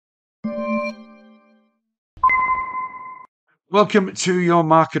Welcome to your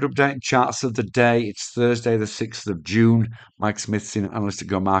market update and charts of the day. It's Thursday, the 6th of June. Mike Smith, Senior Analyst at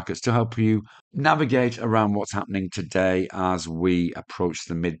GO Markets, to help you navigate around what's happening today as we approach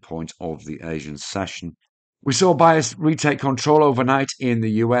the midpoint of the Asian session. We saw buyers retake control overnight in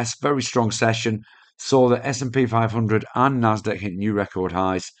the US. Very strong session. Saw the S&P 500 and Nasdaq hit new record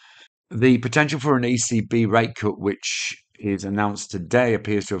highs. The potential for an ECB rate cut, which is announced today,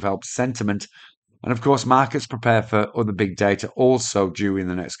 appears to have helped sentiment. And of course, markets prepare for other big data also due in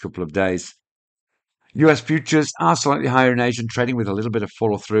the next couple of days. US futures are slightly higher in Asian trading with a little bit of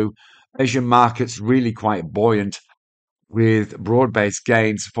follow through. Asian markets really quite buoyant with broad-based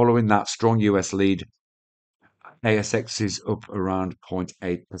gains following that strong US lead. ASX is up around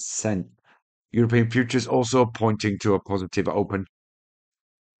 0.8%. European futures also pointing to a positive open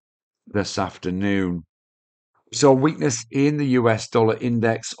this afternoon. So weakness in the US dollar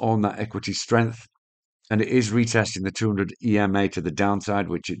index on that equity strength, and it is retesting the 200 EMA to the downside,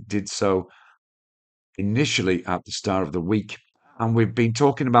 which it did so initially at the start of the week. And we've been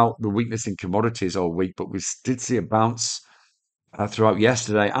talking about the weakness in commodities all week, but we did see a bounce throughout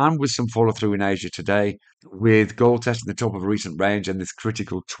yesterday and with some follow through in Asia today, with gold testing the top of a recent range and this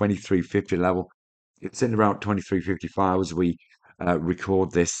critical 2350 level. It's sitting around 2355 as we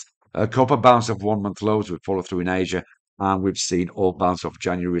record this. Copper bounced off 1 month lows with follow through in Asia, and we've seen all bounce off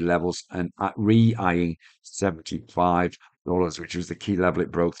January levels and re-eyeing $75, which was the key level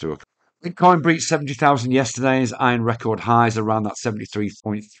it broke through. Bitcoin breached 70,000 yesterday and is eyeing record highs around that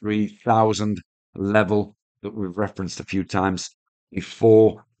 73.3 thousand level that we've referenced a few times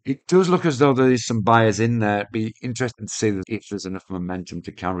before. It does look as though there is some buyers in there. It'd be interesting to see if there's enough momentum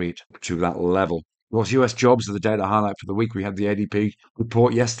to carry it to that level. Of course, US jobs are the data highlight for the week. We had the ADP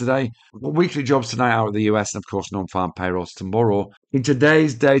report yesterday. Weekly jobs tonight out of the US, and of course, non-farm payrolls tomorrow. In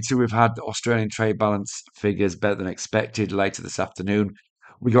today's data, we've had the Australian trade balance figures better than expected later this afternoon.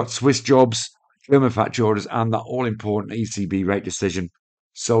 We got Swiss jobs, German factory orders, and that all-important ECB rate decision.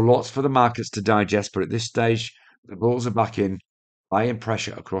 So lots for the markets to digest, but at this stage, the bulls are back in, buying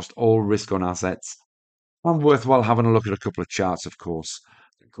pressure across all risk-on assets. And worthwhile having a look at a couple of charts, of course,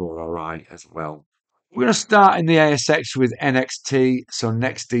 that go all right as well. We're going to start in the ASX with NXT, so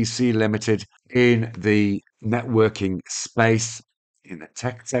NZDCAD Limited in the networking space in the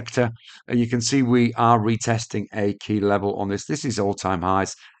tech sector. You can see we are retesting a key level on this. This is all-time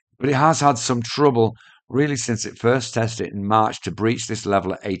highs, but it has had some trouble really since it first tested in March to breach this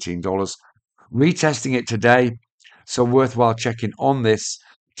level at $18. Retesting it today, so worthwhile checking on this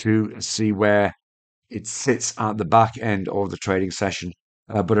to see where it sits at the back end of the trading session.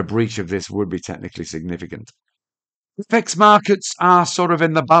 But a breach of this would be technically significant. FX markets are sort of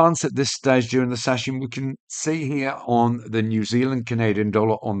in the balance at this stage during the session. We can see here on the New Zealand Canadian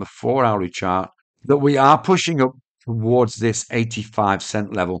dollar on the 4-hourly chart that we are pushing up towards this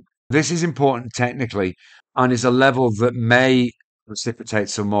 85-cent level. This is important technically and is a level that may precipitate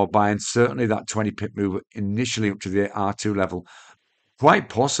some more buying. Certainly that 20 pip move initially up to the R2 level, quite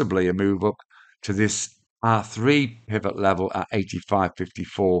possibly a move up to this R3 pivot level at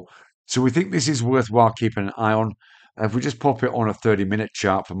 85.54. So we think this is worthwhile keeping an eye on. If we just pop it on a 30-minute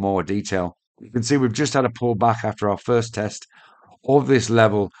chart for more detail, you can see we've just had a pullback after our first test of this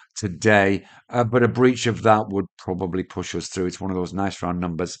level today, but a breach of that would probably push us through. It's one of those nice round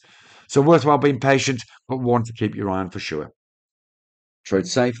numbers. So worthwhile being patient, but one to keep your eye on for sure. Trade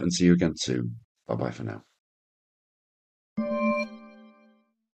safe and see you again soon. Bye-bye for now.